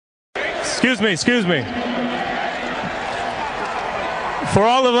Excuse me. For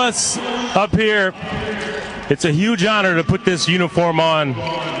all of us up here, it's a huge honor to put this uniform on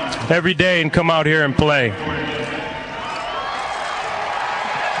every day and come out here and play.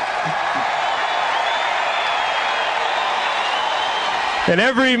 And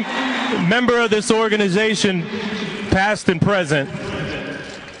every member of this organization, past and present,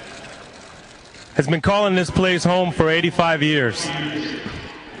 has been calling this place home for 85 years.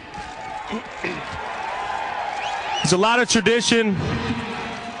 There's a lot of tradition,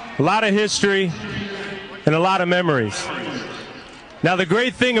 a lot of history, and a lot of memories. Now, the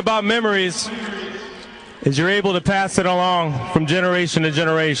great thing about memories is you're able to pass it along from generation to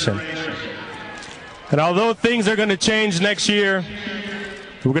generation. And although things are going to change next year,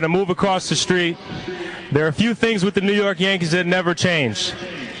 we're going to move across the street, there are a few things with the New York Yankees that never change.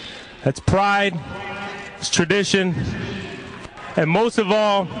 That's pride, it's tradition, and most of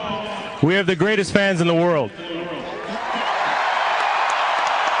all, we have the greatest fans in the world.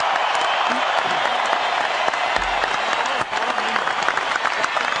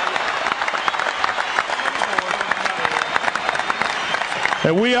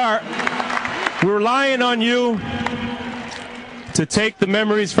 And we're relying on you to take the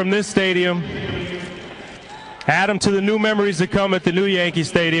memories from this stadium, add them to the new memories that come at the new Yankee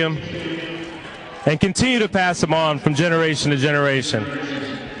Stadium, and continue to pass them on from generation to generation.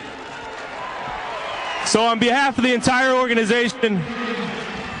 So on behalf of the entire organization,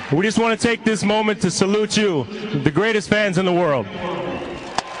 we just want to take this moment to salute you, the greatest fans in the world.